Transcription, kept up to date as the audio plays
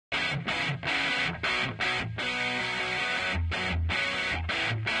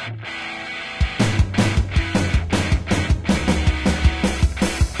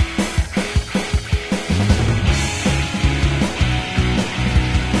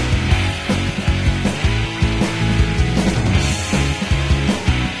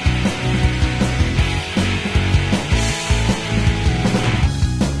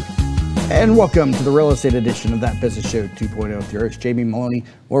And welcome to the real estate edition of That Business Show 2.0 with your host, Jamie Maloney,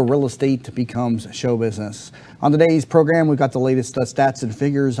 where real estate becomes show business. On today's program, we've got the latest stats and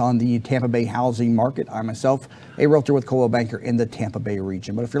figures on the Tampa Bay housing market. I myself, a realtor with Coldwell Banker in the Tampa Bay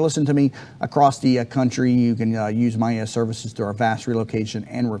region. But if you're listening to me across the country, you can use my services through our vast relocation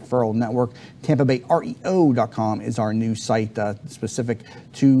and referral network. TampaBayREO.com is our new site specific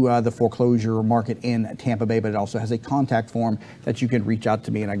to the foreclosure market in Tampa Bay, but it also has a contact form that you can reach out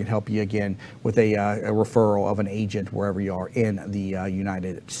to me and I can help you again with a referral of an agent wherever you are in the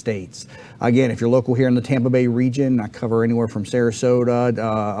United States. Again, if you're local here in the Tampa Bay region, I cover anywhere from Sarasota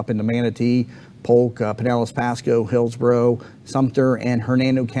up into Manatee, Polk, Pinellas, Pasco, Hillsborough, Sumter, and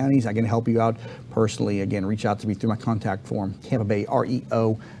Hernando counties. I can help you out personally. Again, reach out to me through my contact form,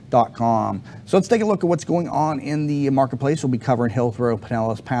 TampaBayREO.com. So let's take a look at what's going on in the marketplace. We'll be covering Hillsborough,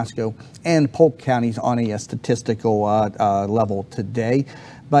 Pinellas, Pasco, and Polk counties on a statistical level today.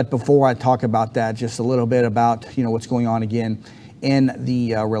 But before I talk about that, just a little bit about what's going on again in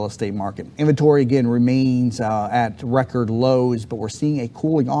the real estate market. Inventory again remains at record lows, but we're seeing a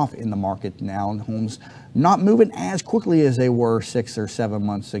cooling off in the market now, and homes not moving as quickly as they were 6 or 7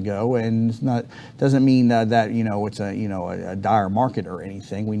 months ago. And it's not doesn't mean that it's a dire market or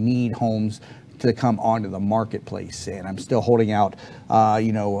anything. We need homes to come onto the marketplace, and I'm still holding out I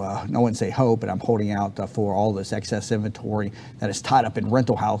wouldn't say hope, but I'm holding out for all this excess inventory that is tied up in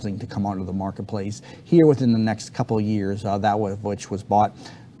rental housing to come onto the marketplace here within the next couple of years, which was bought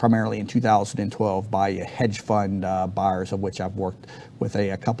primarily in 2012 by hedge fund buyers, of which I've worked with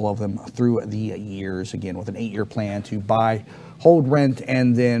a couple of them through the years, again with an 8-year plan to buy, hold, rent,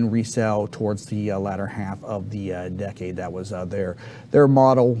 and then resell towards the latter half of the decade. That was their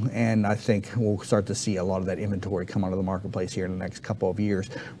model, and I think we'll start to see a lot of that inventory come onto the marketplace here in the next couple of years.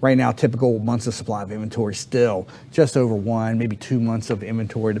 Right now, typical months of supply of inventory still just over 1, maybe 2 months of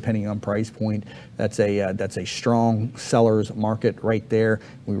inventory depending on price point. That's a strong seller's market right there.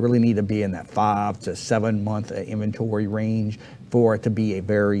 We really need to be in that 5 to 7 month inventory range for it to be a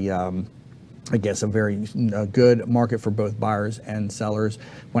very a very good market for both buyers and sellers.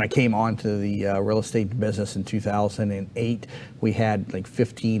 When I came onto the real estate business in 2008, we had like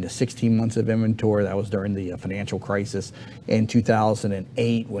 15 to 16 months of inventory. That was during the financial crisis in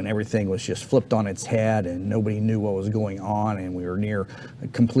 2008, when everything was just flipped on its head and nobody knew what was going on, and we were near a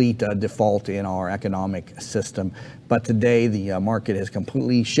complete default in our economic system. But today the market has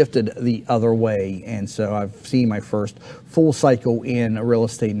completely shifted the other way, and so I've seen my first full cycle in real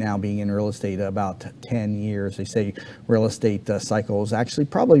estate now, being in real estate about 10 years. They say real estate cycles actually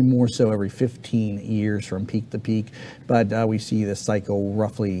probably more so every 15 years from peak to peak, but we see this cycle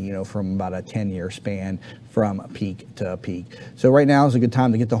roughly from about a 10-year span from peak to peak. So right now is a good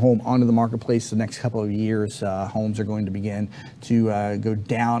time to get the home onto the marketplace. The next couple of years, homes are going to begin to go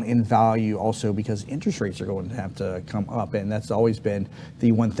down in value also because interest rates are going to have to come up, and that's always been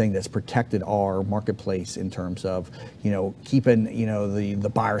the one thing that's protected our marketplace in terms of keeping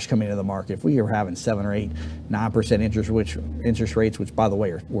the buyers coming into the market. If we are having 7 or 8, 9% interest rates, which by the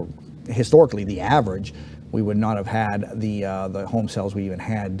way were historically the average, we would not have had the home sales we even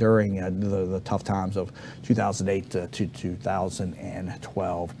had during the tough times of 2008 to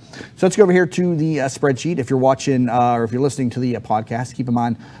 2012. So let's go over here to the spreadsheet. If you're watching or if you're listening to the podcast, keep in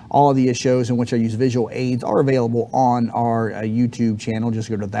mind all of the shows in which I use visual aids are available on our YouTube channel. Just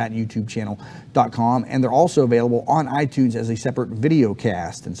go to thatyoutubechannel.com, and they're also available on iTunes as a separate video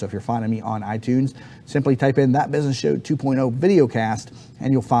cast. And so if you're finding me on iTunes, simply type in That Business Show 2.0 video cast,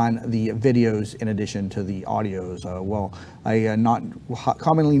 and you'll find the videos in addition to the audios. A not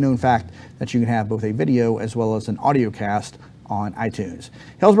commonly known fact that you can have both a video as well as an audio cast on iTunes.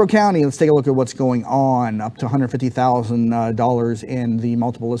 Hillsborough County, let's take a look at what's going on. Up to $150,000 in the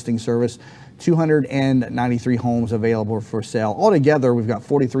multiple listing service, 293 homes available for sale. Altogether, we've got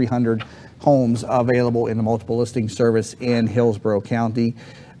 4,300 homes available in the multiple listing service in Hillsborough County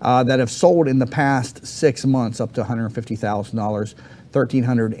that have sold in the past 6 months, up to $150,000.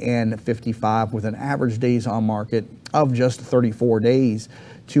 1,355 with an average days on market of just 34 days.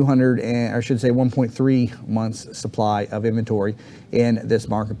 1.3 months supply of inventory in this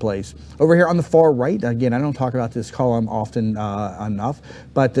marketplace. Over here on the far right, again, I don't talk about this column often enough,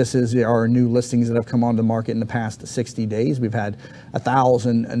 but this is our new listings that have come on the market in the past 60 days. We've had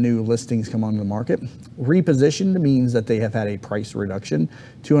 1,000 new listings come on the market. Repositioned means that they have had a price reduction,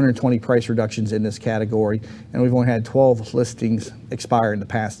 220 price reductions in this category, and we've only had 12 listings expire in the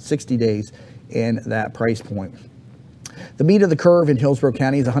past 60 days in that price point. The meat of the curve in Hillsborough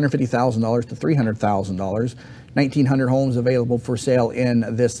County is $150,000 to $300,000. 1,900 homes available for sale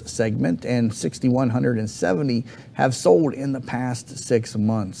in this segment, and 6,170 have sold in the past 6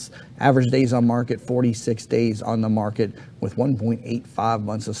 months. Average days on market, 46 days on the market, with 1.85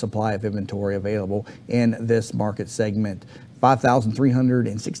 months of supply of inventory available in this market segment.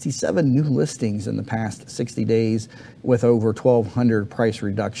 5,367 new listings in the past 60 days, with over 1,200 price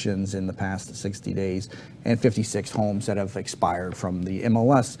reductions in the past 60 days, and 56 homes that have expired from the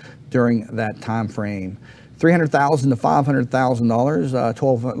MLS during that time frame. $300,000 to $500,000, a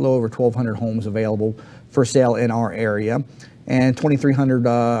little over 1,200 homes available for sale in our area, and 2,300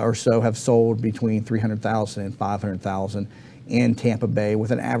 or so have sold between $300,000 and $500,000 in Tampa Bay,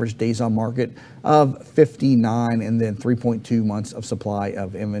 with an average days on market of 59 and then 3.2 months of supply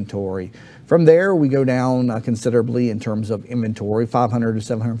of inventory. From there, we go down considerably in terms of inventory, 500 to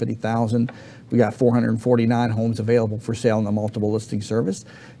 750,000. We got 449 homes available for sale in the multiple listing service,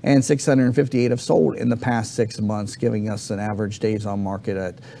 and 658 have sold in the past 6 months, giving us an average days on market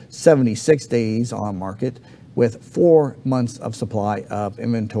at 76 days on market, with 4 months of supply of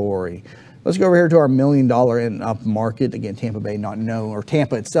inventory. Let's go over here to our $1 million and up market. Again, Tampa Bay not known, or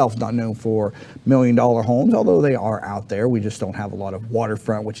Tampa itself not known for $1 million homes, although they are out there. We just don't have a lot of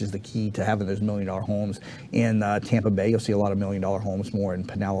waterfront, which is the key to having those $1 million homes in Tampa Bay. You'll see a lot of $1 million homes more in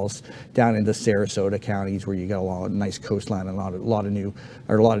Pinellas, down into Sarasota counties, where you got a lot of nice coastline and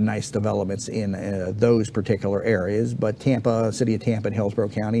a lot of nice developments in those particular areas. But Tampa, city of Tampa and Hillsborough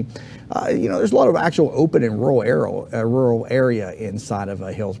County, there's a lot of actual open and rural area inside of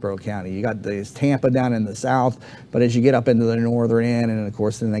Hillsborough County. You got there's Tampa down in the south, but as you get up into the northern end, and of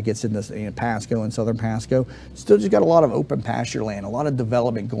course then that gets into Pasco and southern Pasco, still just got a lot of open pasture land, a lot of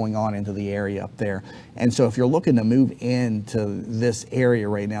development going on into the area up there. And so if you're looking to move into this area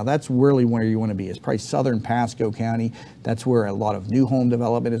right now, that's really where you want to be. It's probably southern Pasco County. That's where a lot of new home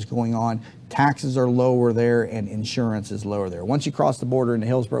development is going on. Taxes are lower there, and insurance is lower there. Once you cross the border into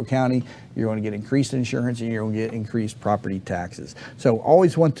Hillsborough County, you're going to get increased insurance and you're going to get increased property taxes. So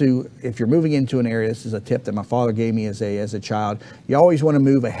always want to, if you're moving into an area, this is a tip that my father gave me as a child, you always want to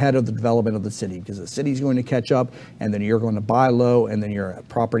move ahead of the development of the city, because the city's going to catch up, and then you're going to buy low, and then your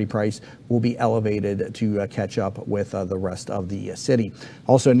property price will be elevated to catch up with the rest of the city.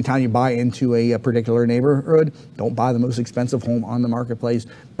 Also, anytime you buy into a particular neighborhood, don't buy the most expensive home on the marketplace.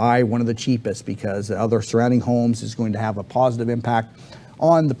 Buy one of the cheapest, because other surrounding homes is going to have a positive impact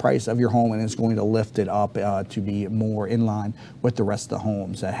on the price of your home, and it's going to lift it up to be more in line with the rest of the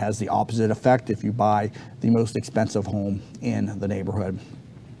homes. That has the opposite effect if you buy the most expensive home in the neighborhood.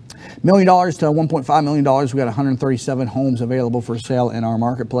 $1 million to $1.5 million. We got 137 homes available for sale in our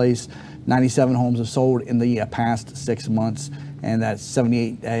marketplace. 97 homes have sold in the past 6 months, and that's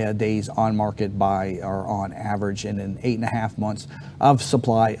 78 days on market or on average, and then 8.5 months of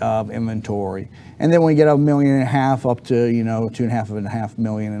supply of inventory. And then when we get $1.5 million up to $2.5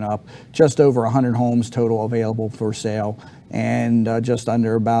 million and up, just over 100 homes total available for sale, and just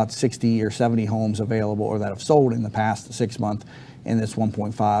under about 60 or 70 homes available or that have sold in the past 6 months in this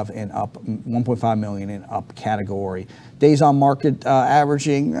 1.5 million and up category. Days on market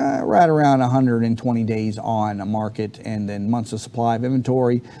averaging right around 120 days on market, and then months of supply of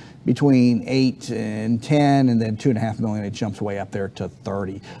inventory between 8 and 10, and then 2.5 million. It jumps way up there to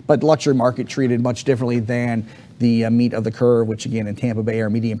 30. But luxury market treated much differently than the meat of the curve, which again in Tampa Bay, our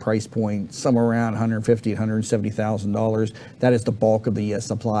median price point somewhere around $150,000 and $170,000. That is the bulk of the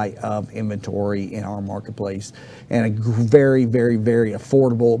supply of inventory in our marketplace, and a very, very, very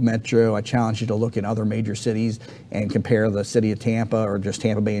affordable metro. I challenge you to look in other major cities and compare the city of Tampa, or just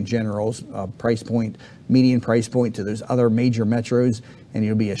Tampa Bay in general's price point, median price point, to those other major metros, and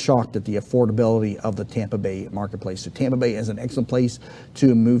you'll be shocked at the affordability of the Tampa Bay marketplace. So Tampa Bay is an excellent place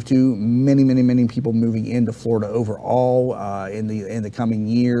to move to. Many, many, many people moving into Florida overall in the coming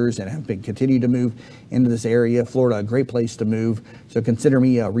years, and have been continued to move into this area. Florida, a great place to move. So consider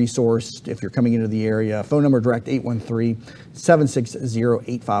me a resource if you're coming into the area. Phone number direct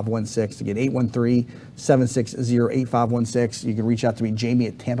 813-760-8516. Again, 813-760-8516. You can reach out to me, Jamie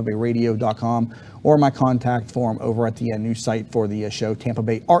at tampabayradio.com, or my contact form over at the new site for the show,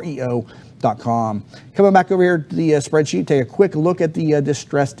 tampabayreo.com. Coming back over here to the spreadsheet, take a quick look at the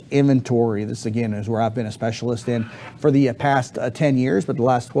distressed inventory. This again is where I've been a specialist in for the past 10 years, but the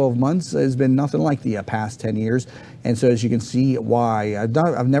last 12 months has been nothing like the past 10 years. And so as you can see why,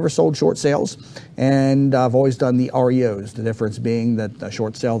 I've never sold short sales, and I've always done the REOs. The difference being that a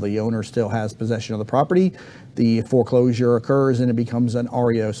short sale, the owner still has possession of the property. The foreclosure occurs and it becomes an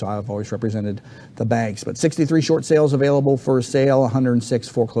REO, so I've always represented the banks. But 63 short sales available for sale, 106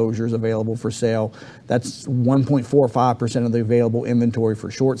 foreclosures available available for sale. That's 1.45% of the available inventory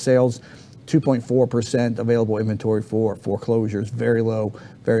for short sales, 2.4% available inventory for foreclosures. Very low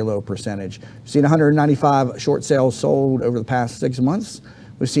percentage. We've seen 195 short sales sold over the past 6 months.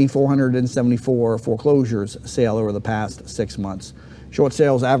 We've seen 474 foreclosures sale over the past 6 months. Short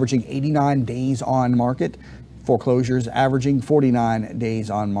sales averaging 89 days on market. Foreclosures averaging 49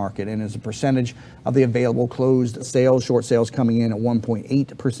 days on market. And as a percentage of the available closed sales, short sales coming in at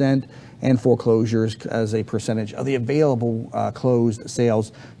 1.8%, and foreclosures as a percentage of the available closed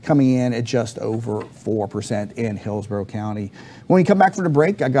sales coming in at just over 4% in Hillsborough County. When we come back from the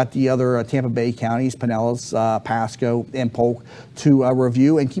break, I got the other Tampa Bay counties, Pinellas, Pasco, and Polk to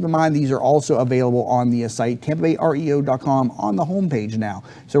review. And keep in mind, these are also available on the site, tampabayreo.com, on the homepage now.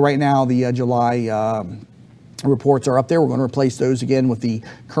 So right now, the July reports are up there. We're going to replace those again with the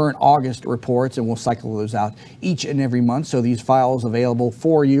current August reports, and we'll cycle those out each and every month. So these files available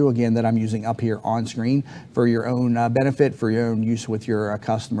for you, again, that I'm using up here on screen for your own benefit, for your own use with your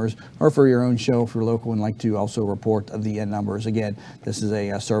customers, or for your own show if you're local and like to also report the numbers. Again, this is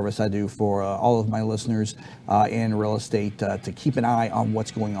a service I do for all of my listeners in real estate to keep an eye on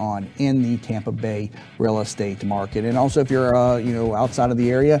what's going on in the Tampa Bay real estate market. And also, if you're outside of the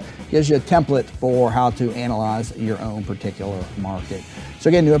area, it gives you a template for how to analyze your own particular market. So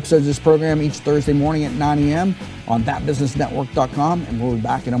again, new episodes of this program each Thursday morning at 9 a.m. on thatbusinessnetwork.com, and we'll be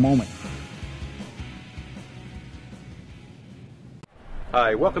back in a moment.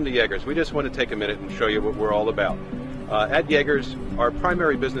 Hi, welcome to Yeager's. We just want to take a minute and show you what we're all about. At Yeager's, our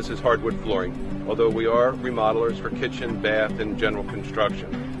primary business is hardwood flooring, although we are remodelers for kitchen, bath, and general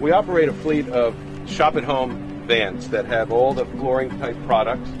construction. We operate a fleet of shop-at-home vans that have all the flooring type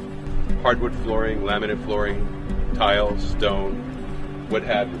products: hardwood flooring, laminate flooring, tiles, stone, what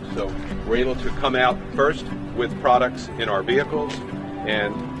have you. So we're able to come out first with products in our vehicles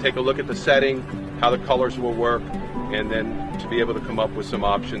and take a look at the setting, how the colors will work, and then to be able to come up with some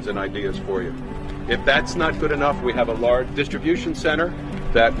options and ideas for you. If that's not good enough, we have a large distribution center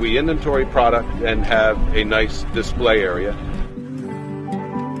that we inventory product and have a nice display area.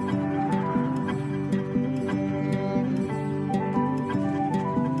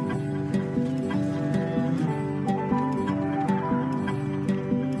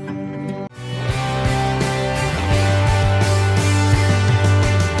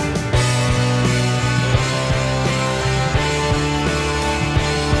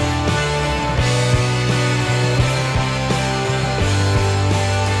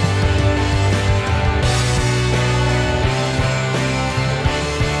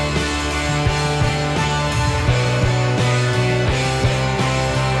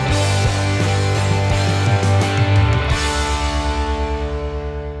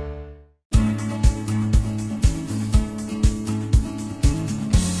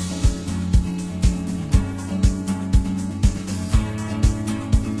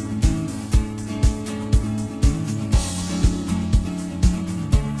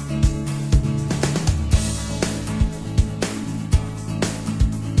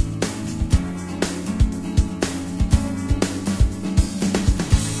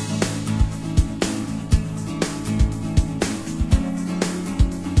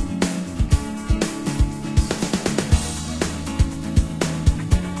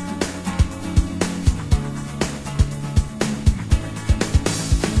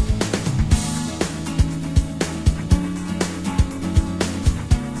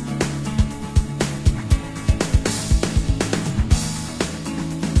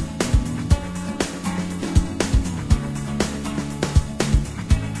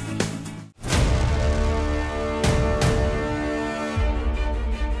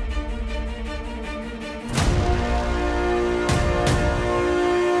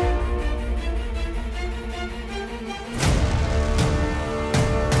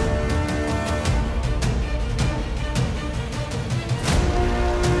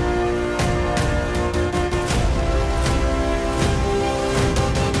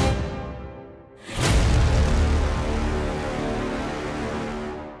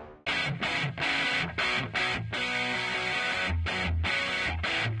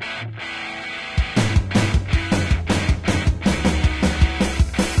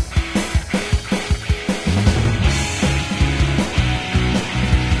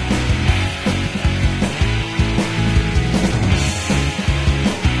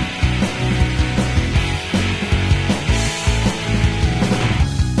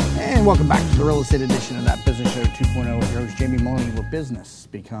 Welcome back to the Real Estate Edition of That Business Show 2.0 with your host, Jamie Maloney, where business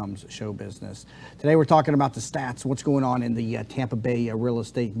becomes show business. Today we're talking about the stats, what's going on in the Tampa Bay real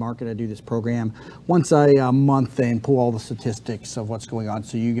estate market. I do this program once a month and pull all the statistics of what's going on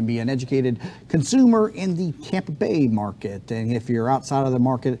so you can be an educated consumer in the Tampa Bay market. And if you're outside of the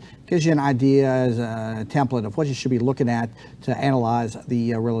market, it gives you an idea as a template of what you should be looking at to analyze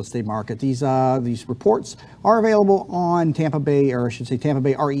the real estate market. These reports are available on Tampa Bay, or I should say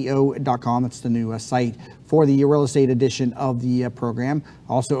TampaBayREO.com. That's the new site for the real estate edition of the program.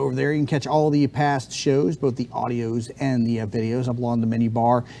 Also over there, you can catch all the past shows, both the audios and the videos. Up along the menu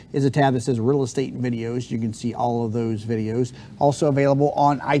bar is a tab that says Real Estate Videos. You can see all of those videos. Also available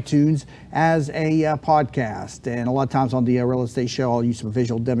on iTunes as a podcast. And a lot of times on the real estate show, I'll use some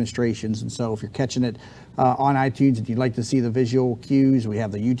visual demonstrations. And so if you're catching it on iTunes, if you'd like to see the visual cues, we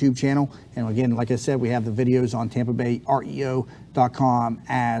have the YouTube channel. And again, like I said, we have the videos on TampaBayREO.com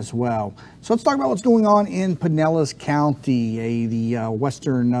as well. So let's talk about what's going on in Pinellas County, the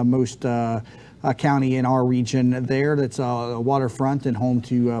westernmost county in our region there. That's a waterfront and home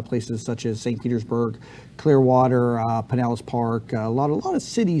to places such as St. Petersburg, Clearwater, Pinellas Park, a lot of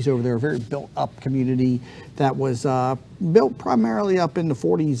cities over there, a very built up community that was built primarily up in the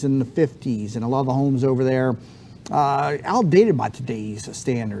 40s and the 50s. And a lot of the homes over there outdated by today's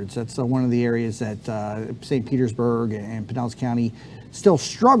standards. That's one of the areas that St. Petersburg and Pinellas County still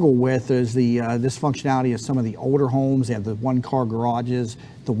struggle with, is the dysfunctionality of some of the older homes. They have the one-car garages,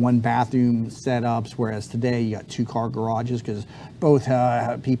 the one-bathroom setups, whereas today you got two-car garages because both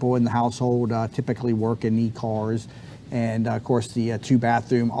people in the household typically work and need cars. And of course, the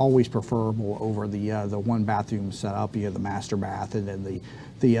two-bathroom always preferable over the one-bathroom setup. You have the master bath and then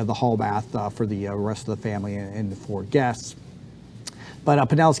the hall bath for the rest of the family and for guests. But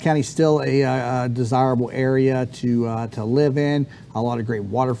Pinellas County is still a desirable area to live in. A lot of great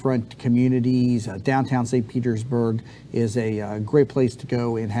waterfront communities. Downtown St. Petersburg is a great place to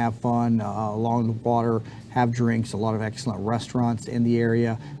go and have fun along the water, have drinks. A lot of excellent restaurants in the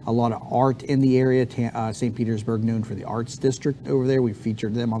area. A lot of art in the area. St. Petersburg, known for the Arts District over there. We've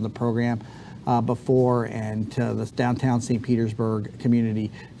featured them on the program before, and the downtown St. Petersburg community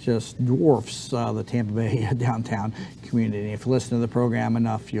just dwarfs the Tampa Bay downtown community. If you listen to the program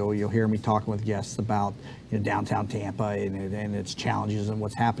enough, you'll hear me talking with guests about downtown Tampa and its challenges and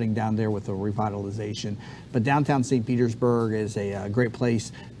what's happening down there with the revitalization. But downtown St. Petersburg is a great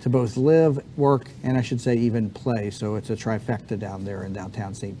place to both live, work, and I should say even play. So it's a trifecta down there in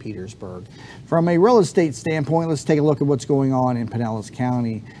downtown St. Petersburg. From a real estate standpoint, let's take a look at what's going on in Pinellas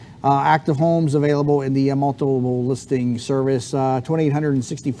County. Active homes available in the multiple listing service,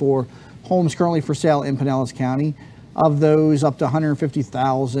 2,864 homes currently for sale in Pinellas County. Of those, up to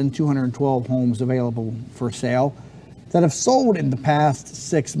 150,000, 212 homes available for sale that have sold in the past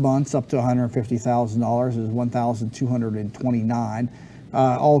 6 months. Up to $150,000 is 1,229.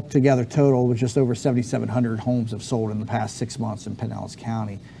 Altogether total with just over 7,700 homes have sold in the past 6 months in Pinellas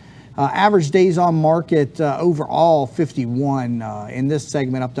County. Average days on market overall 51. In this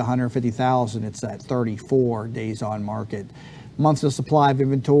segment up to 150,000, it's at 34 days on market. Months of supply of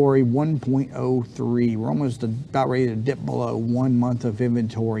inventory 1.03. We're almost about ready to dip below 1 month of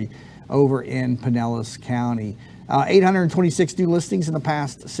inventory over in Pinellas County. 826 new listings in the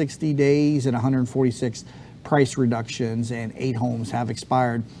past 60 days and 146 price reductions, and 8 homes have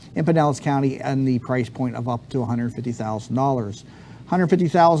expired in Pinellas County and the price point of up to $150,000.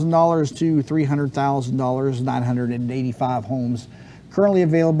 $150,000 to $300,000, 985 homes currently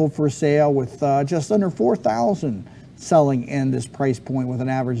available for sale, with just under 4,000 selling in this price point, with an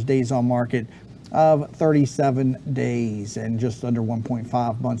average days on market of 37 days and just under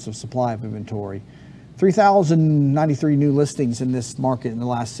 1.5 months of supply of inventory. 3,093 new listings in this market in the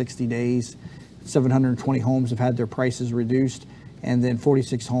last 60 days. 720 homes have had their prices reduced, and then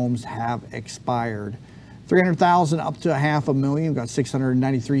 46 homes have expired. 300,000 up to $500,000. We've got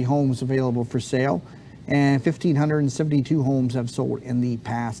 693 homes available for sale, and 1,572 homes have sold in the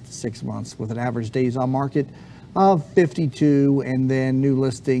past 6 months, with an average days on market of 52, and then new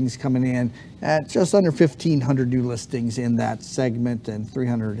listings coming in at just under 1,500 new listings in that segment, and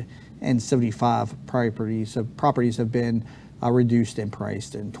 375 properties have been reduced and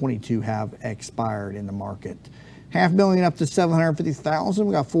priced, and 22 have expired in the market. $500,000 up to $750,000.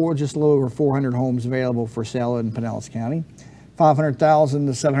 We got just a little over 400 homes available for sale in Pinellas County. $500,000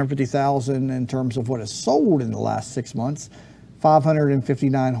 to $750,000 in terms of what is sold in the last 6 months.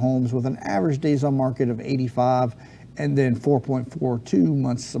 559 homes with an average days on market of 85, and then 4.42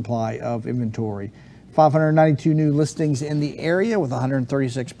 months supply of inventory. 592 new listings in the area with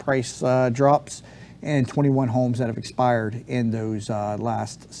 136 price drops, and 21 homes that have expired in those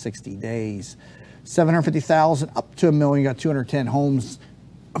last 60 days. 750,000 up to $1 million, got 210 homes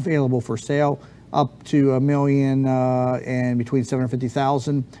available for sale, up to $1 million and between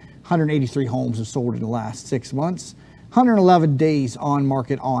 750,000. 183 homes have sold in the last 6 months. 111 days on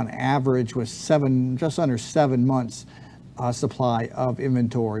market on average, with just under 7 months supply of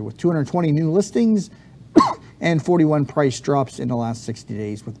inventory, with 220 new listings and 41 price drops in the last 60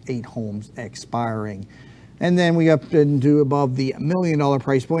 days, with 8 homes expiring. And then we up into above the $1 million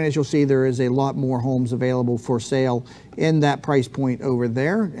price point. As you'll see, there is a lot more homes available for sale in that price point over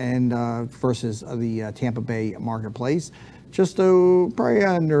there, and versus the Tampa Bay marketplace. Just probably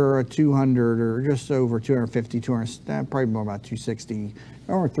under 200, or just over 250, 200, probably more about 260,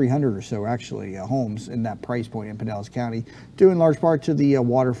 or 300 or so actually homes in that price point in Pinellas County, due in large part to the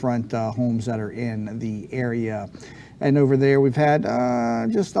waterfront homes that are in the area. And over there, we've had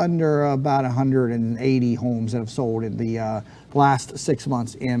just under about 180 homes that have sold in the last 6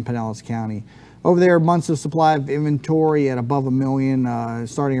 months in Pinellas County. Over there, months of supply of inventory at above $1 million,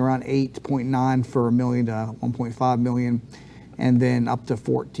 starting around 8.9 for $1 million to 1.5 million, and then up to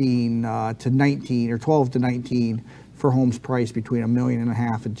 14 to 19, or 12 to 19 for homes priced between $1.5 million and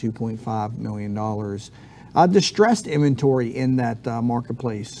 $2.5 million. Distressed inventory in that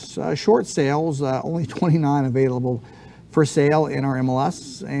marketplace. Short sales, only 29 available for sale in our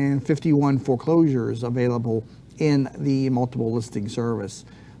MLS, and 51 foreclosures available in the multiple listing service.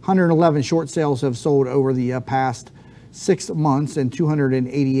 111 short sales have sold over the past 6 months, and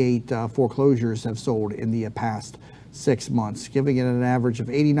 288 foreclosures have sold in the past 6 months, giving it an average of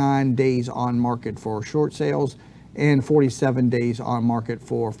 89 days on market for short sales and 47 days on market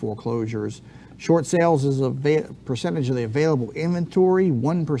for foreclosures. Short sales is a percentage of the available inventory,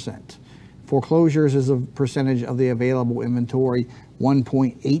 1%. Foreclosures is a percentage of the available inventory,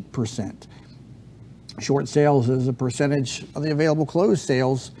 1.8%. Short sales is a percentage of the available closed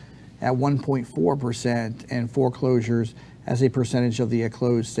sales at 1.4%, and foreclosures as a percentage of the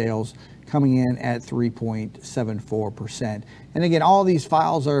closed sales coming in at 3.74%. And again, all these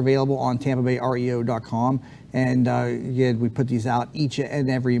files are available on TampaBayREO.com. And again, we put these out each and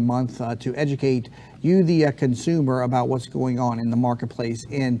every month to educate you, the consumer, about what's going on in the marketplace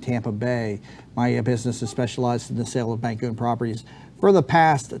in Tampa Bay. My business is specialized in the sale of bank-owned properties for the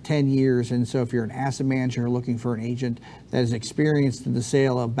past 10 years. And so if you're an asset manager looking for an agent that is experienced in the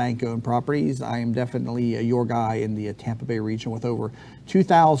sale of bank-owned properties, I am definitely your guy in the Tampa Bay region, with over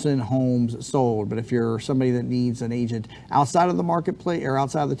 2,000 homes sold. But if you're somebody that needs an agent outside of the marketplace, or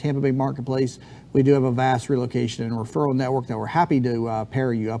outside of the Tampa Bay marketplace, we do have a vast relocation and referral network that we're happy to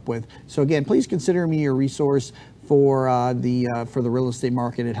pair you up with. So again, please consider me your resource for the real estate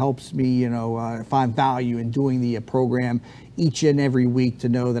market. It helps me, find value in doing the program each and every week, to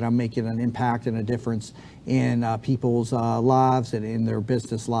know that I'm making an impact and a difference in people's lives and in their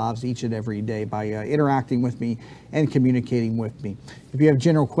business lives each and every day by interacting with me and communicating with me. If you have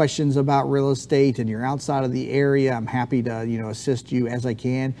general questions about real estate and you're outside of the area, I'm happy to assist you as I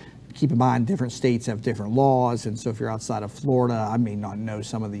can. Keep in mind, different states have different laws, and so if you're outside of Florida, I may not know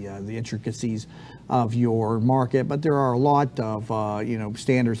some of the intricacies of your market, but there are a lot of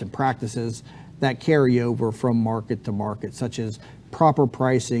standards and practices that carry over from market to market, such as proper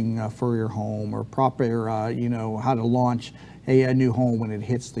pricing for your home, or proper how to launch a new home when it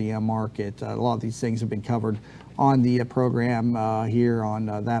hits the market. A lot of these things have been covered on the program here on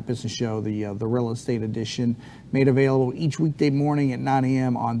That Business Show, the real estate edition, made available each weekday morning at 9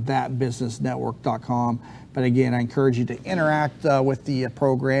 a.m. on thatbusinessnetwork.com. But again, I encourage you to interact with the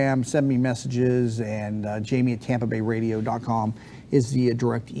program, send me messages, and Jamie at TampaBayRadio.com is the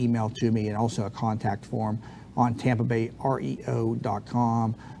direct email to me, and also a contact form on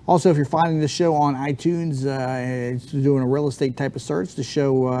TampaBayREO.com. Also, if you're finding the show on iTunes, doing a real estate type of search, the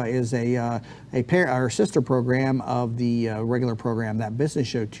show is a sister program of the regular program, That Business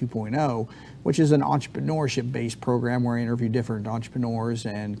Show 2.0, which is an entrepreneurship-based program where I interview different entrepreneurs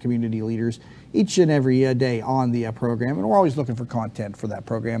and community leaders each and every day on the program. And we're always looking for content for that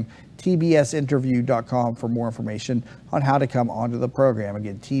program. TBSinterview.com for more information on how to come onto the program.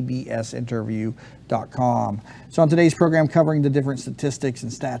 Again, TBSinterview.com. So on today's program, covering the different statistics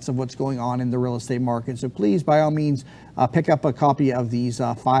and stats of what's going on in the real estate market. So please, by all means, Pick up a copy of these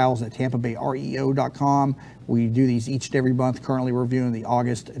files at tampabayreo.com. We do these each and every month, currently reviewing the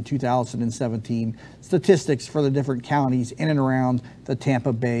August 2017 statistics for the different counties in and around the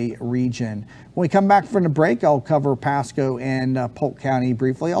Tampa Bay region. When we come back from the break, I'll cover Pasco and Polk County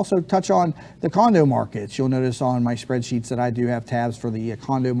briefly. Also touch on the condo markets. You'll notice on my spreadsheets that I do have tabs for the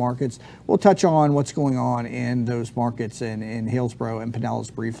condo markets. We'll touch on what's going on in those markets in Hillsborough and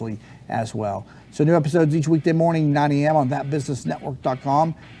Pinellas briefly as well. So new episodes each weekday morning, 9 a.m. on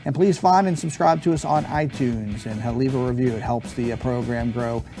thatbusinessnetwork.com. And please find and subscribe to us on iTunes and leave a review. It helps the program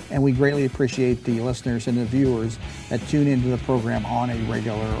grow. And we greatly appreciate the listeners and the viewers that tune into the program on a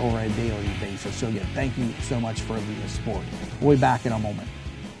regular or a daily basis. So again, thank you so much for the support. We'll be back in a moment.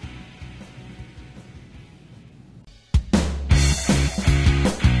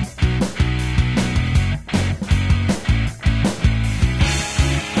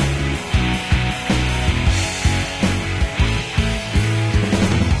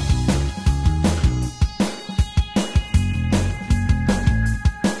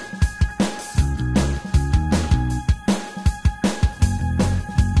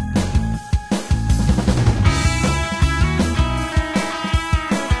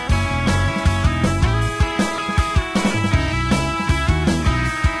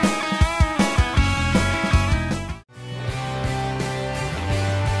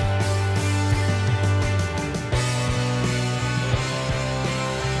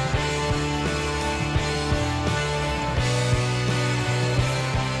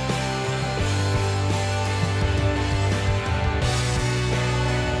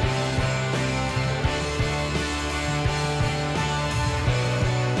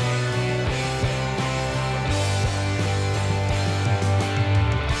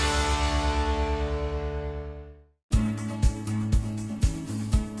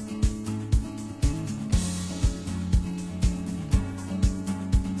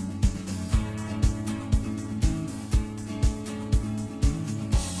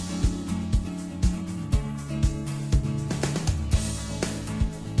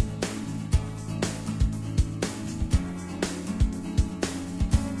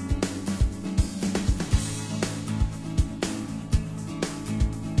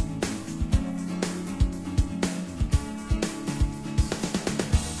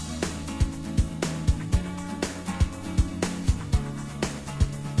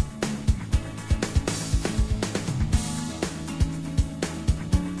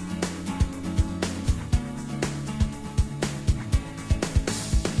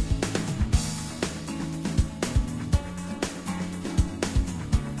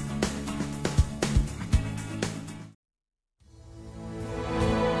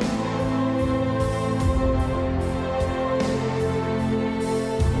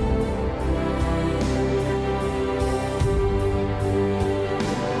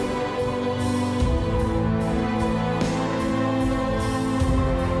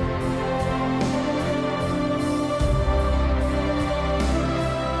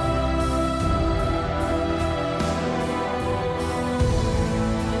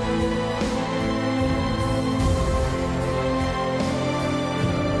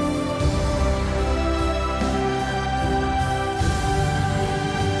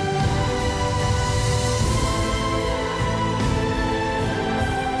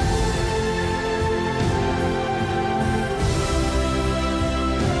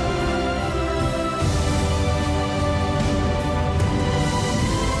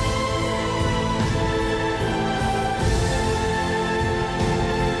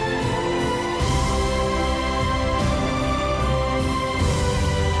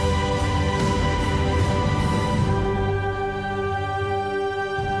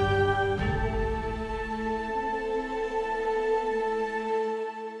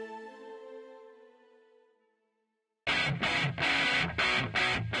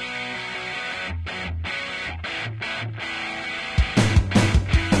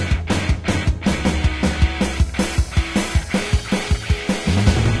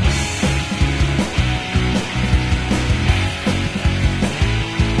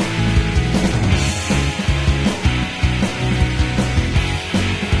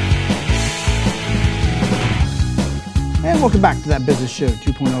 Welcome back to That Business Show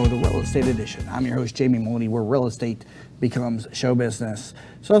 2.0, the Real Estate Edition. I'm your host, Jamie Maloney. We're real estate becomes show business.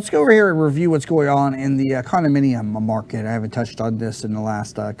 So let's go over here and review what's going on in the condominium market. I haven't touched on this in the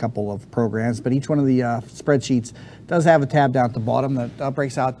last couple of programs, but each one of the spreadsheets does have a tab down at the bottom that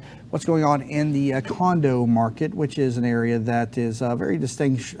breaks out what's going on in the condo market, which is an area that is very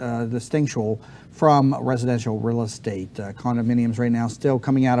distinctual from residential real estate. Condominiums right now still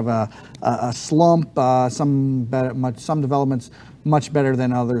coming out of a slump. Some developments much better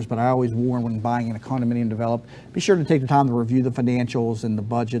than others, but I always warn when buying in a condominium develop, be sure to take the time to review the financials and the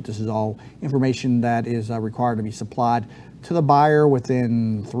budget. This is all information that is required to be supplied to the buyer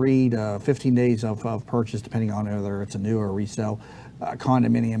within 3 to 15 days of purchase, depending on whether it's a new or resale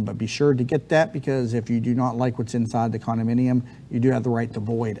condominium. But be sure to get that, because if you do not like what's inside the condominium, you do have the right to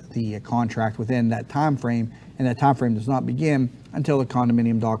void the contract within that time frame, and that time frame does not begin until the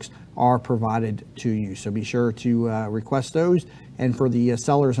condominium docs are provided to you. So be sure to request those, and for the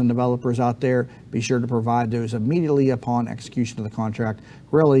sellers and developers out there, be sure to provide those immediately upon execution of the contract.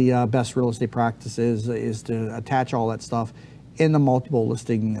 Really, best real estate practices is to attach all that stuff in the multiple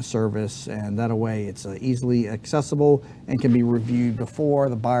listing service, and that way it's easily accessible and can be reviewed before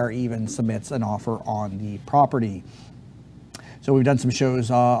the buyer even submits an offer on the property. So we've done some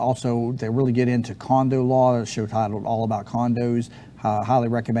shows also that really get into condo law, a show titled All About Condos. Highly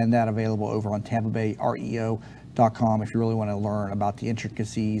recommend that, available over on TampaBayREO.com if you really want to learn about the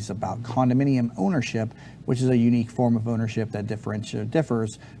intricacies about condominium ownership, which is a unique form of ownership that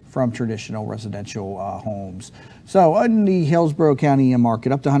differs from traditional residential homes. So in the Hillsborough County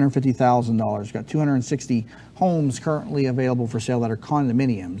market, up to $150,000, got 260 homes currently available for sale that are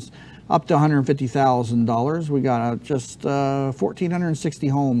condominiums. Up to $150,000, we got just 1,460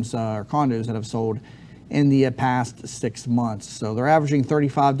 homes or condos that have sold in the past 6 months. So they're averaging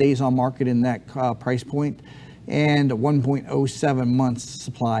 35 days on market in that price point, and 1.07 months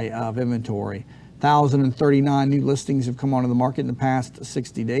supply of inventory. 1,039 new listings have come onto the market in the past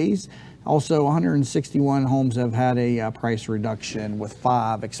 60 days. Also, 161 homes have had a price reduction, with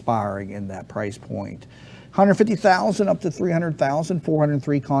 5 expiring in that price point. 150,000 up to 300,000,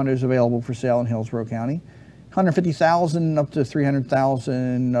 403 condos available for sale in Hillsborough County. 150,000 up to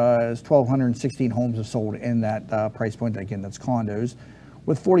 300,000 is 1,216 homes have sold in that price point. Again, that's condos,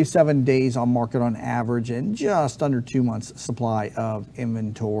 with 47 days on market on average and just under 2 months supply of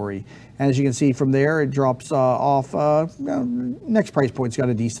inventory. As you can see from there, it drops off. Next price point's got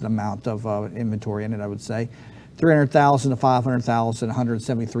a decent amount of inventory in it, I would say. 300,000 to 500,000,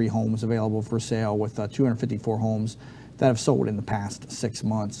 173 homes available for sale, with 254 homes that have sold in the past 6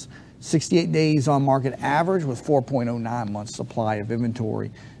 months. 68 days on market average, with 4.09 months supply of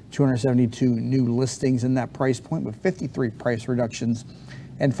inventory. 272 new listings in that price point, with 53 price reductions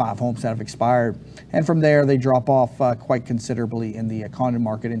and 5 homes that have expired. And from there, they drop off quite considerably in the condo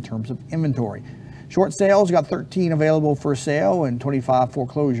market in terms of inventory. Short sales, got 13 available for sale and 25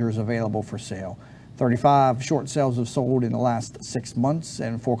 foreclosures available for sale. 35 short sales have sold in the last 6 months,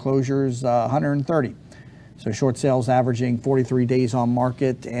 and foreclosures 130. So short sales averaging 43 days on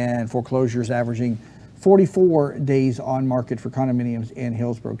market, and foreclosures averaging 44 days on market for condominiums in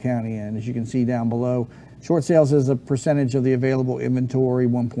Hillsborough County. And as you can see down below, short sales as a percentage of the available inventory,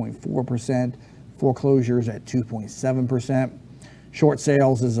 1.4%. Foreclosures at 2.7%. Short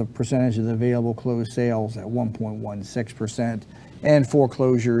sales as a percentage of the available closed sales at 1.16%. And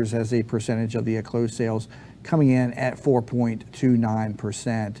foreclosures as a percentage of the closed sales coming in at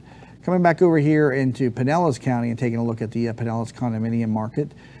 4.29%. Coming back over here into Pinellas County and taking a look at the Pinellas condominium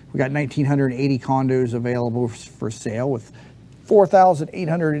market, we got 1,980 condos available for sale, with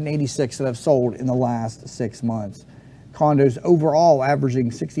 4,886 that have sold in the last 6 months. Condos overall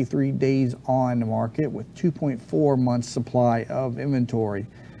averaging 63 days on the market, with 2.4 months supply of inventory.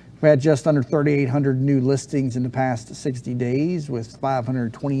 We had just under 3,800 new listings in the past 60 days, with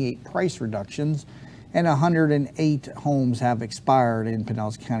 528 price reductions, and 108 homes have expired in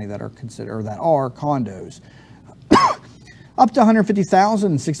Pinellas County that are condos. Up to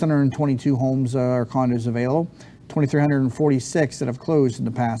 150,000, 622 homes or condos available. 2,346 that have closed in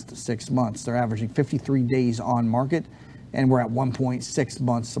the past 6 months. They're averaging 53 days on market, and we're at 1.6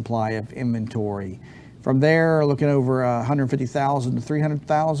 months supply of inventory. From there, looking over 150,000 to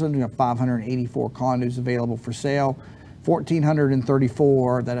 300,000, we have 584 condos available for sale,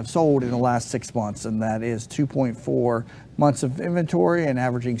 1,434 that have sold in the last 6 months, and that is 2.4 months of inventory and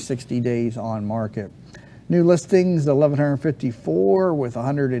averaging 60 days on market. New listings, 1,154 with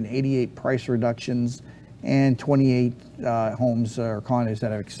 188 price reductions and 28 homes or condos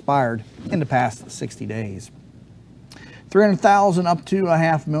that have expired in the past 60 days. 300,000 up to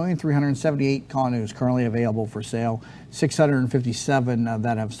 $500,000, 378 condos currently available for sale, 657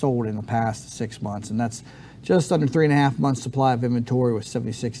 that have sold in the past 6 months, and that's Just under 3.5 months supply of inventory with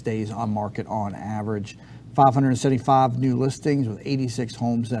 76 days on market on average. 575 new listings with 86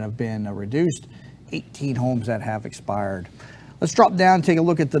 homes that have been reduced, 18 homes that have expired. Let's drop down and take a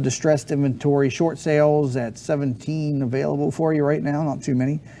look at the distressed inventory. Short sales at 17 available for you right now, not too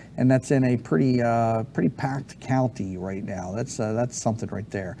many. And that's in a pretty packed county right now. That's something right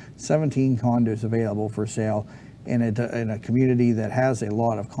there. 17 condos available for sale in a community that has a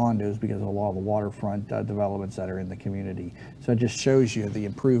lot of condos because of a lot of the waterfront developments that are in the community. So it just shows you the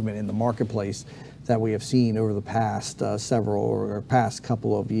improvement in the marketplace that we have seen over the past past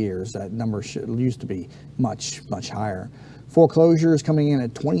couple of years. That number used to be much higher. Foreclosures coming in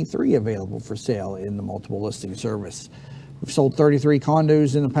at 23 available for sale in the multiple listing service. We've sold 33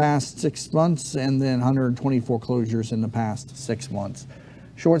 condos in the past 6 months and then 120 foreclosures in the past 6 months.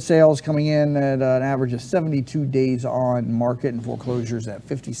 Short sales coming in at an average of 72 days on market and foreclosures at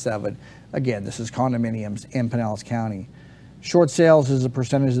 57. Again, this is condominiums in Pinellas County. Short sales is a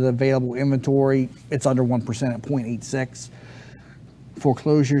percentage of the available inventory. It's under 1% at 0.86.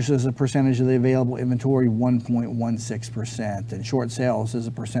 Foreclosures is a percentage of the available inventory, 1.16%. And short sales is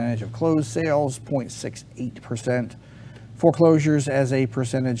a percentage of closed sales, 0.68%. Foreclosures as a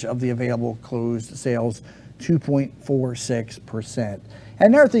percentage of the available closed sales, 2.46%.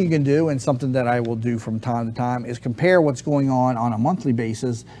 And another thing you can do, and something that I will do from time to time, is compare what's going on a monthly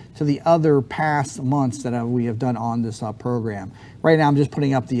basis to the other past months that we have done on this program. Right now I'm just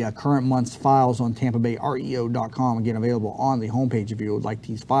putting up the current month's files on TampaBayREO.com, again available on the homepage if you would like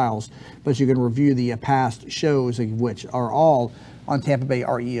these files. But you can review the past shows, which are all on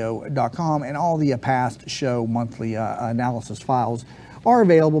TampaBayREO.com, and all the past show monthly analysis files are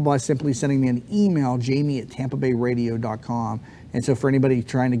available by simply sending me an email, jamie@TampaBayRadio.com. And so for anybody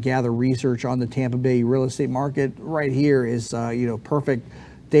trying to gather research on the Tampa Bay real estate market, right here is perfect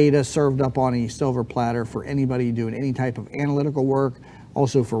data served up on a silver platter for anybody doing any type of analytical work.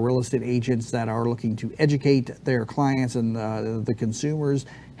 Also for real estate agents that are looking to educate their clients and the consumers.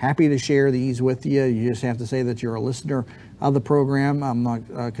 Happy to share these with you. You just have to say that you're a listener of the program. I'm not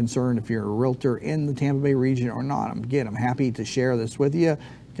concerned if you're a realtor in the Tampa Bay region or not. I'm happy to share this with you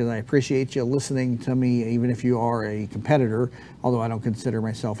because I appreciate you listening to me, even if you are a competitor, although I don't consider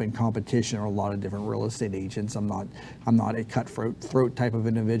myself in competition with a lot of different real estate agents. I'm not a cutthroat type of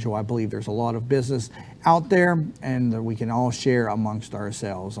individual. I believe there's a lot of business out there and that we can all share amongst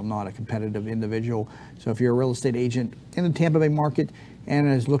ourselves. I'm not a competitive individual. So if you're a real estate agent in the Tampa Bay market and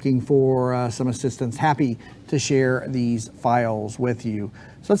is looking for some assistance, happy to share these files with you.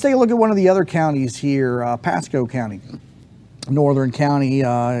 So let's take a look at one of the other counties here, Pasco County. Northern County,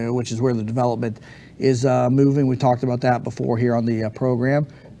 which is where the development is moving. We talked about that before here on the program.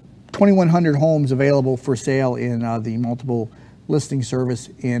 2,100 homes available for sale in the multiple listing service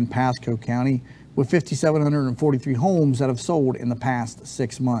in Pasco County, with 5,743 homes that have sold in the past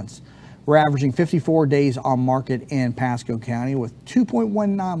 6 months. We're averaging 54 days on market in Pasco County with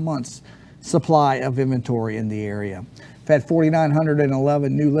 2.19 months supply of inventory in the area. We've had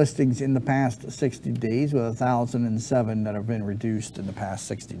 4,911 new listings in the past 60 days with 1,007 that have been reduced in the past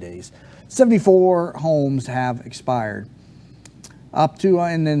 60 days. 74 homes have expired. Up to,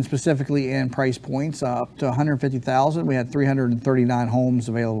 and then specifically in price points, up to 150,000, we had 339 homes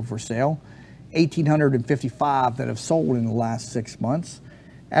available for sale. 1,855 that have sold in the last 6 months,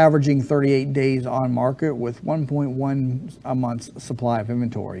 averaging 38 days on market with 1.1 a month's supply of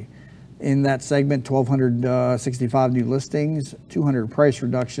inventory. In that segment, 1,265 new listings, 200 price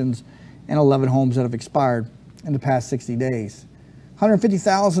reductions, and 11 homes that have expired in the past 60 days.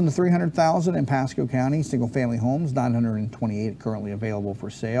 150,000 to 300,000 in Pasco County, single-family homes, 928 currently available for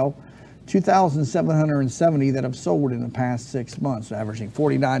sale. 2,770 that have sold in the past 6 months, averaging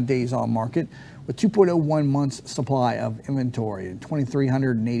 49 days on market with 2.01 months supply of inventory.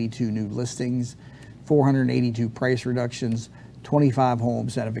 2,382 new listings, 482 price reductions, 25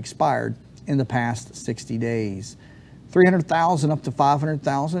 homes that have expired in the past 60 days. 300,000 up to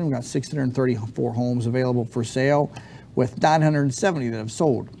 500,000. We've got 634 homes available for sale with 970 that have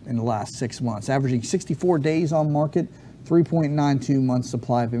sold in the last 6 months, averaging 64 days on market, 3.92 months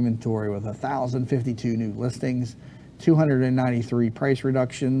supply of inventory with 1,052 new listings, 293 price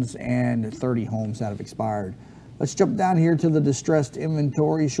reductions, and 30 homes that have expired. Let's jump down here to the distressed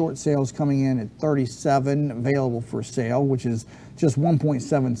inventory. Short sales coming in at 37 available for sale, which is just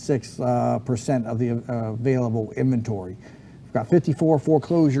 1.76% of the available inventory. We've got 54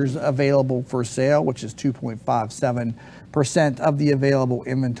 foreclosures available for sale, which is 2.57% of the available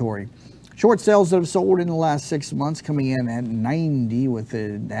inventory. Short sales that have sold in the last 6 months coming in at 90 with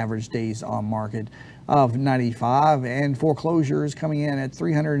an average days on market of 95, and foreclosures coming in at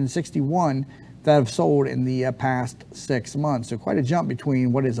 361 that have sold in the past 6 months. So quite a jump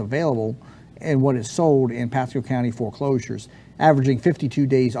between what is available and what is sold in Pasco County foreclosures, averaging 52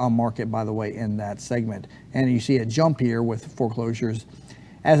 days on market, by the way, in that segment. And you see a jump here with foreclosures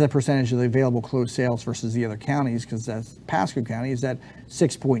as a percentage of the available closed sales versus the other counties, because that's Pasco County is at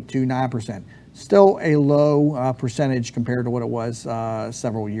 6.29%. Still a low percentage compared to what it was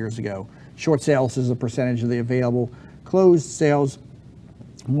several years ago. Short sales is a percentage of the available closed sales,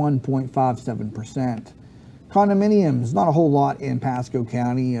 1.57%. Condominiums, not a whole lot in Pasco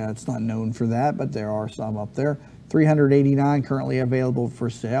County. It's not known for that, but there are some up there. 389 currently available for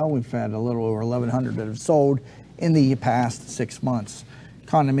sale. We've had a little over 1,100 that have sold in the past 6 months.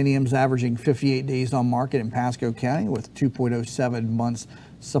 Condominiums averaging 58 days on market in Pasco County with 2.07 months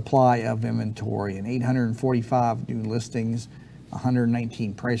supply of inventory and 845 new listings,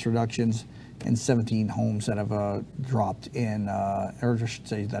 119 price reductions, and 17 homes that have dropped in, or I should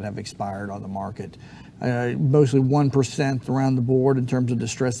say that have expired on the market. Mostly 1% around the board in terms of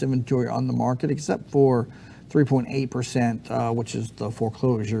distressed inventory on the market, except for 3.8%, which is the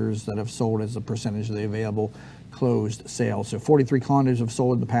foreclosures that have sold as a percentage of the available closed sales. So 43 condos have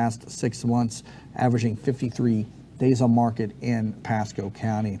sold in the past 6 months, averaging 53 days on market in Pasco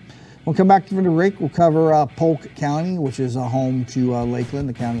County. We'll come back from the break. We'll cover Polk County, which is a home to Lakeland,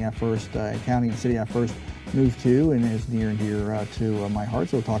 the county and city I first moved to, and is near and dear to my heart.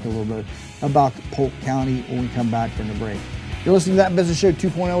 So we'll talk a little bit about Polk County when we come back from the break. You're listening to That Business Show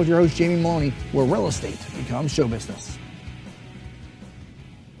 2.0 with your host, Jamie Maloney, where real estate becomes show business.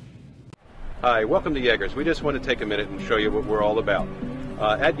 Hi, welcome to Yeager's. We just want to take a minute and show you what we're all about.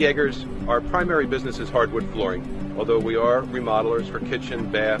 At Yeager's, our primary business is hardwood flooring, although we are remodelers for kitchen,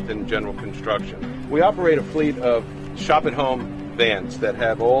 bath, and general construction. We operate a fleet of shop-at-home vans that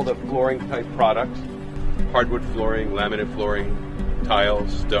have all the flooring type products, hardwood flooring, laminate flooring,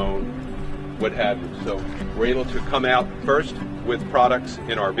 tiles, stone, what have you. So we're able to come out first with products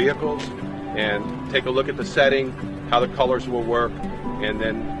in our vehicles and take a look at the setting, how the colors will work, and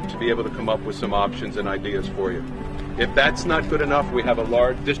then to be able to come up with some options and ideas for you. If that's not good enough, we have a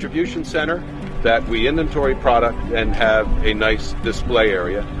large distribution center that we inventory product and have a nice display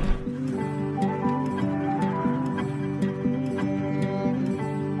area.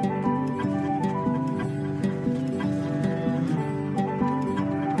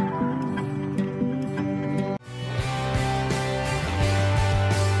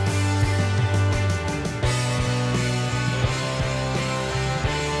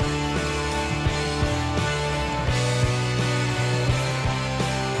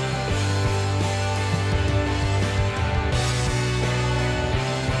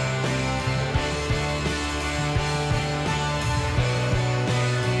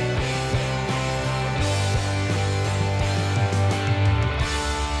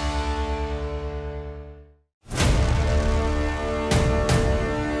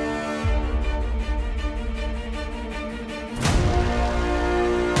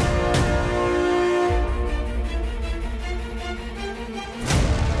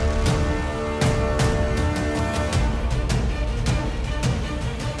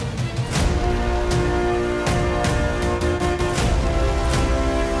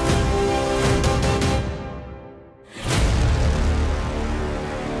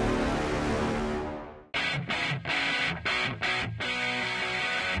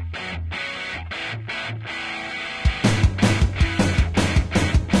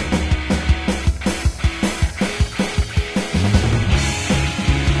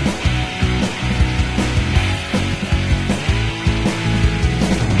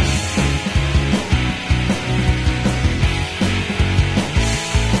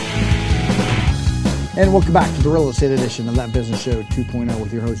 And welcome back to the Real Estate Edition of That Business Show 2.0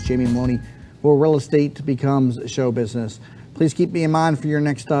 with your host, Jamie Maloney, where real estate becomes show business. Please keep me in mind for your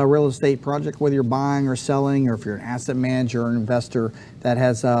next real estate project, whether you're buying or selling, or if you're an asset manager or an investor that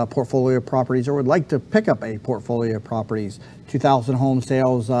has a portfolio of properties or would like to pick up a portfolio of properties. 2,000 home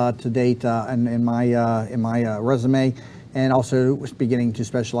sales to date in my resume, and also beginning to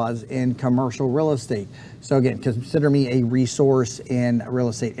specialize in commercial real estate. So again, consider me a resource in real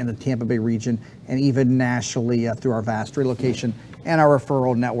estate in the Tampa Bay region and even nationally through our vast relocation and our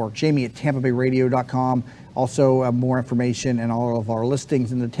referral network. Jamie at tampabayradio.com. Also more information and all of our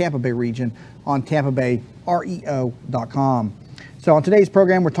listings in the Tampa Bay region on tampabayreo.com. So on today's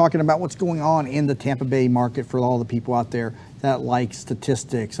program, we're talking about what's going on in the Tampa Bay market for all the people out there that like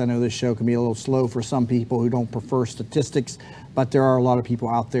statistics. I know this show can be a little slow for some people who don't prefer statistics, but there are a lot of people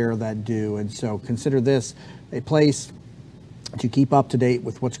out there that do. And so consider this a place to keep up to date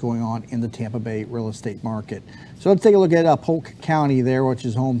with what's going on in the Tampa Bay real estate market. So let's take a look at Polk County there, which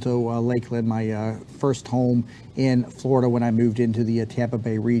is home to Lakeland, my first home in Florida when I moved into the Tampa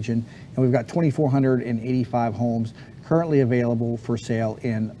Bay region. And we've got 2,485 homes currently available for sale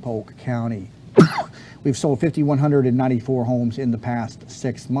in Polk County. We've sold 5,194 homes in the past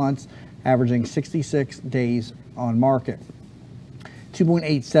 6 months, averaging 66 days on market.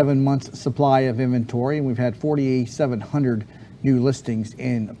 2.87 months supply of inventory, and we've had 4,700 new listings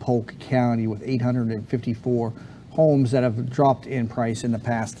in Polk County with 854 homes that have dropped in price in the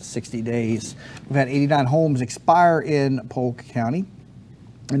past 60 days. We've had 89 homes expire in Polk County.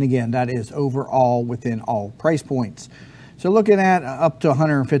 And again, that is overall within all price points. So looking at up to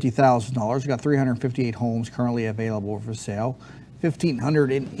 $150,000, we've got 358 homes currently available for sale.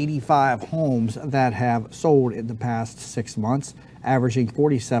 1,585 homes that have sold in the past 6 months, averaging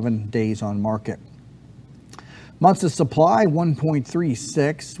 47 days on market. Months of supply,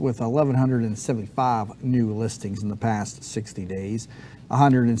 1.36, with 1,175 new listings in the past 60 days.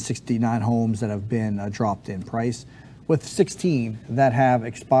 169 homes that have been dropped in price, with 16 that have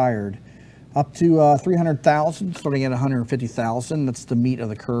expired. Up to 300,000, starting at 150,000. That's the meat of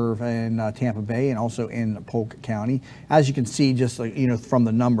the curve in Tampa Bay and also in Polk County. As you can see, just from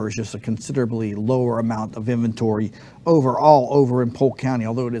the numbers, just a considerably lower amount of inventory overall over in Polk County.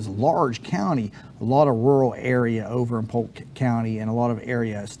 Although it is a large county, a lot of rural area over in Polk County, and a lot of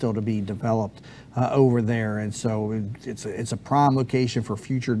area still to be developed over there. And so it's a prime location for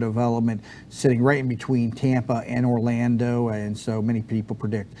future development, sitting right in between Tampa and Orlando. And so many people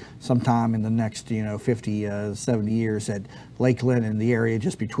predict sometime in the next 50, 70 years that Lakeland and the area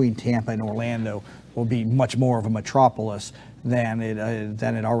just between Tampa and Orlando will be much more of a metropolis than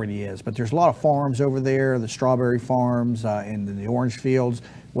it already is. But there's a lot of farms over there, the strawberry farms and the orange fields,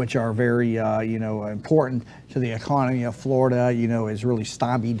 which are very important to the economy of Florida. Has really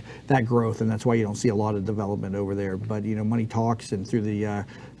stymied that growth, and that's why you don't see a lot of development over there. But money talks, and through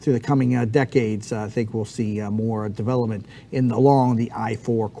the coming decades, I think we'll see more development along the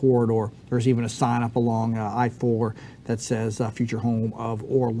I-4 corridor. There's even a sign up along I-4 that says future home of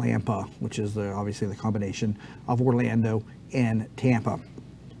Orlampa, which is obviously the combination of Orlando and Tampa.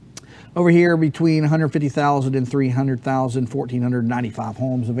 Over here, between 150,000 and 300,000, 1,495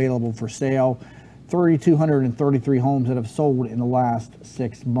 homes available for sale. 3,233 homes that have sold in the last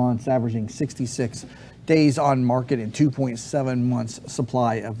 6 months, averaging 66 days on market and 2.7 months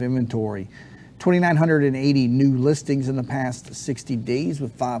supply of inventory. 2,980 new listings in the past 60 days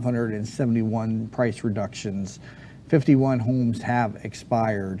with 571 price reductions. 51 homes have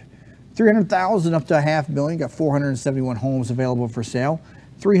expired. 300,000 up to $500,000, got 471 homes available for sale.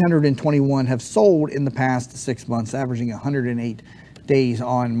 321 have sold in the past 6 months, averaging 108 days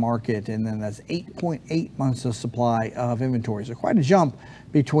on market, and then that's 8.8 months of supply of inventory. So quite a jump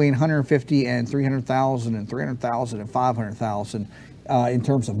between 150 and 300,000 and 300,000 and 500,000 in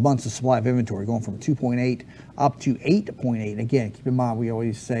terms of months of supply of inventory, going from 2.8 up to 8.8. Again, keep in mind, we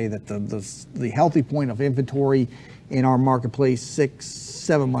always say that the healthy point of inventory in our marketplace,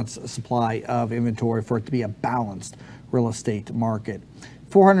 6-7 months of supply of inventory for it to be a balanced real estate market.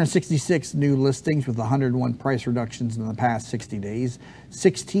 466 new listings with 101 price reductions in the past 60 days.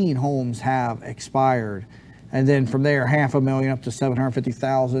 16 homes have expired. And then from there, $500,000 up to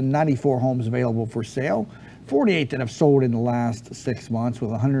 750,000, 94 homes available for sale. 48 that have sold in the last 6 months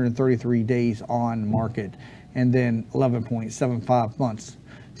with 133 days on market. And then 11.75 months.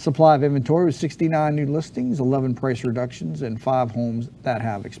 Supply of inventory with 69 new listings, 11 price reductions, and 5 homes that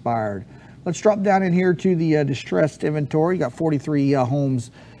have expired. Let's drop down in here to the distressed inventory. Got 43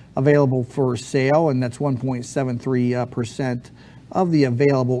 homes available for sale, and that's 1.73% of the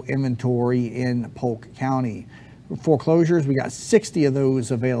available inventory in Polk County. Foreclosures, we got 60 of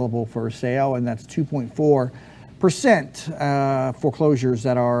those available for sale, and that's 2.4% foreclosures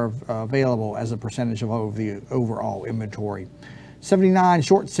that are available as a percentage of the overall inventory. 79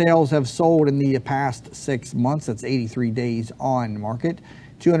 short sales have sold in the past 6 months. That's 83 days on market.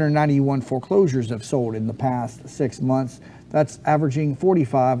 291 foreclosures have sold in the past 6 months. That's averaging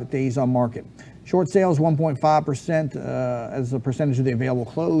 45 days on market. Short sales, 1.5% as a percentage of the available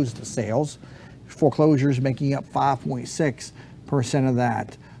closed sales. Foreclosures making up 5.6% of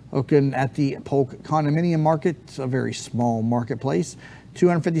that. Looking at the Polk condominium market, it's a very small marketplace.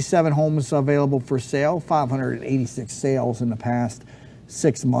 257 homes available for sale, 586 sales in the past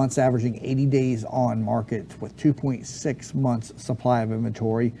 6 months, averaging 80 days on market with 2.6 months supply of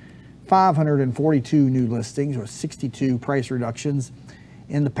inventory. 542 new listings with 62 price reductions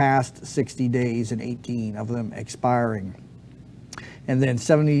in the past 60 days and 18 of them expiring. And then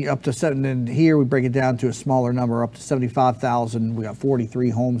 70 up to 7. And here we break it down to a smaller number, up to 75,000. We got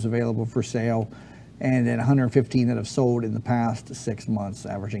 43 homes available for sale, and then 115 that have sold in the past 6 months,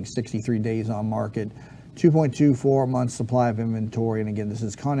 averaging 63 days on market. 2.24 months supply of inventory, and again, this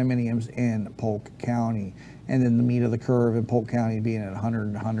is condominiums in Polk County. And then the meat of the curve in Polk County being at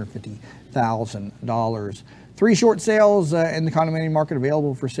 $150,000. 3 short sales in the condominium market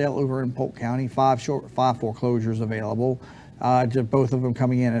available for sale over in Polk County. 5 foreclosures available. Both of them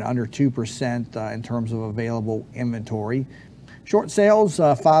coming in at under 2% in terms of available inventory. Short sales,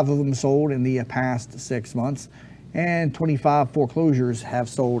 5 of them sold in the past 6 months, and 25 foreclosures have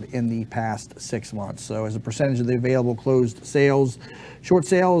sold in the past 6 months. So as a percentage of the available closed sales, short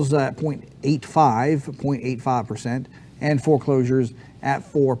sales at 0.85%, and foreclosures at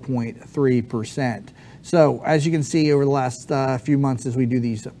 4.3%. So as you can see over the last few months as we do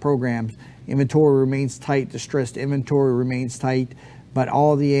these programs, inventory remains tight, distressed inventory remains tight, but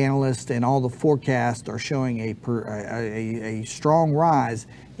all the analysts and all the forecasts are showing a strong rise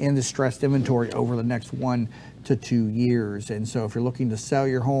in distressed inventory over the next 1 to 2 years. And so if you're looking to sell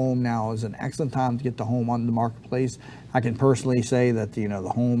your home, now is an excellent time to get the home on the marketplace. I can personally say that the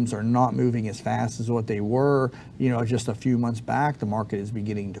homes are not moving as fast as what they were just a few months back. The market is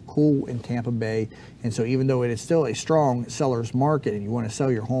beginning to cool in Tampa Bay, and so even though it is still a strong seller's market and you want to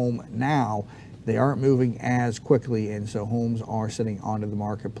sell your home now, they aren't moving as quickly, and so homes are sitting onto the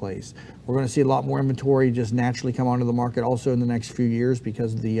marketplace. We're going to see a lot more inventory just naturally come onto the market also in the next few years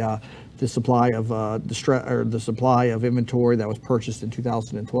because of the supply of the supply of inventory that was purchased in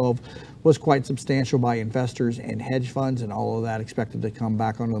 2012 was quite substantial by investors and hedge funds, and all of that expected to come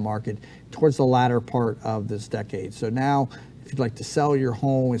back onto the market towards the latter part of this decade. So now, if you'd like to sell your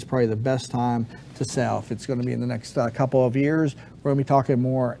home, it's probably the best time to sell. If it's going to be in the next couple of years, we're going to be talking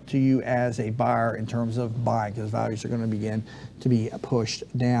more to you as a buyer in terms of buying, because values are going to begin to be pushed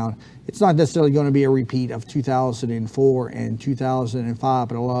down. It's not necessarily going to be a repeat of 2004 and 2005,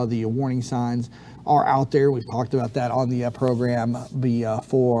 but a lot of the warning signs are out there. We've talked about that on the program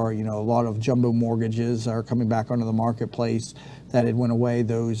before. A lot of jumbo mortgages are coming back onto the marketplace that had went away.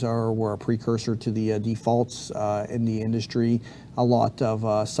 Those were a precursor to the defaults in the industry. A lot of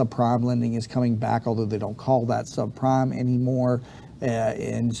subprime lending is coming back, although they don't call that subprime anymore.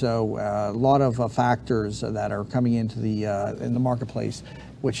 And so a lot of factors that are coming into the in the marketplace,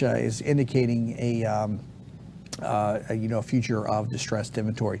 which is indicating a future of distressed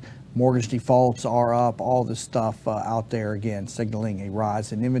inventory. Mortgage defaults are up, all this stuff out there, again, signaling a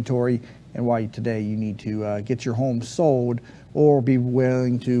rise in inventory, and why today you need to get your home sold or be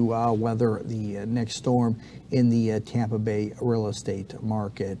willing to weather the next storm in the Tampa Bay real estate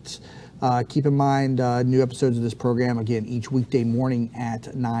market. Keep in mind, new episodes of this program, again, each weekday morning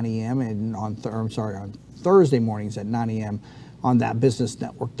at 9 a.m. and on Thursday mornings at 9 a.m. on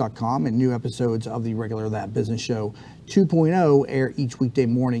thatbusinessnetwork.com, and new episodes of the regular That Business Show 2.0 air each weekday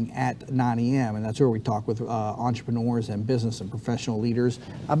morning at 9 a.m. And that's where we talk with entrepreneurs and business and professional leaders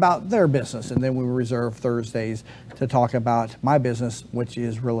about their business. And then we reserve Thursdays to talk about my business, which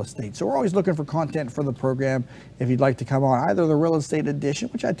is real estate. So we're always looking for content for the program. If you'd like to come on either the real estate edition,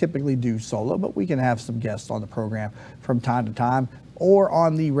 which I typically do solo, but we can have some guests on the program from time to time, or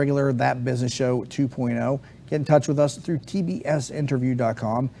on the regular That Business Show 2.0, get in touch with us through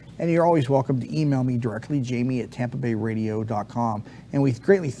tbsinterview.com. And you're always welcome to email me directly, jamie@tampabayradio.com. And we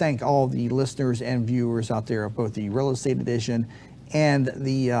greatly thank all the listeners and viewers out there of both the real estate edition and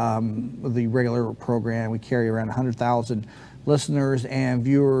the regular program. We carry around 100,000 listeners and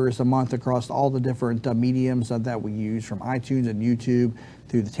viewers a month across all the different mediums that we use, from iTunes and YouTube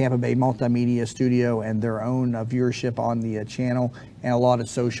through the Tampa Bay Multimedia Studio and their own viewership on the channel, and a lot of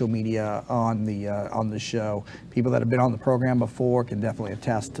social media on the show. People that have been on the program before can definitely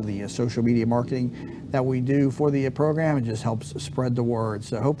attest to the social media marketing that we do for the program. It just helps spread the word.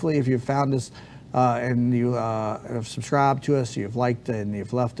 So hopefully, if you've found us and you have subscribed to us, you've liked and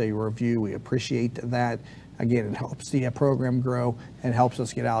you've left a review, we appreciate that. Again, it helps the program grow and helps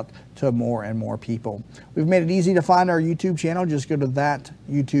us get out to more and more people. We've made it easy to find our YouTube channel. Just go to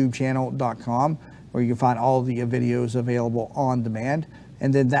thatyoutubechannel.com, where you can find all the videos available on demand.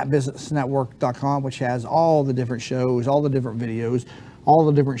 And then thatbusinessnetwork.com, which has all the different shows, all the different videos, all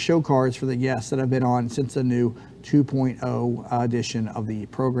the different show cards for the guests that have been on since the new 2.0 edition of the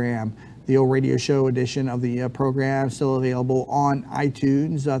program. The old radio show edition of the program still available on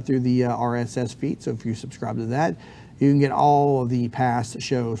iTunes through the RSS feed. So if you subscribe to that, you can get all of the past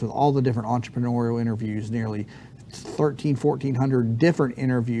shows with all the different entrepreneurial interviews, nearly 1,400 different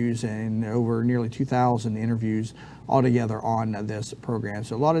interviews and over nearly 2,000 interviews altogether on this program.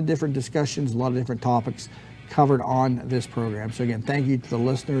 So a lot of different discussions, a lot of different topics covered on this program. So again, thank you to the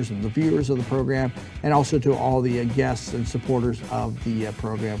listeners and the viewers of the program, and also to all the guests and supporters of the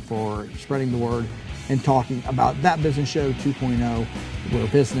program for spreading the word and talking about That Business Show 2.0, where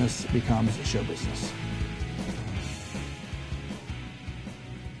business becomes show business.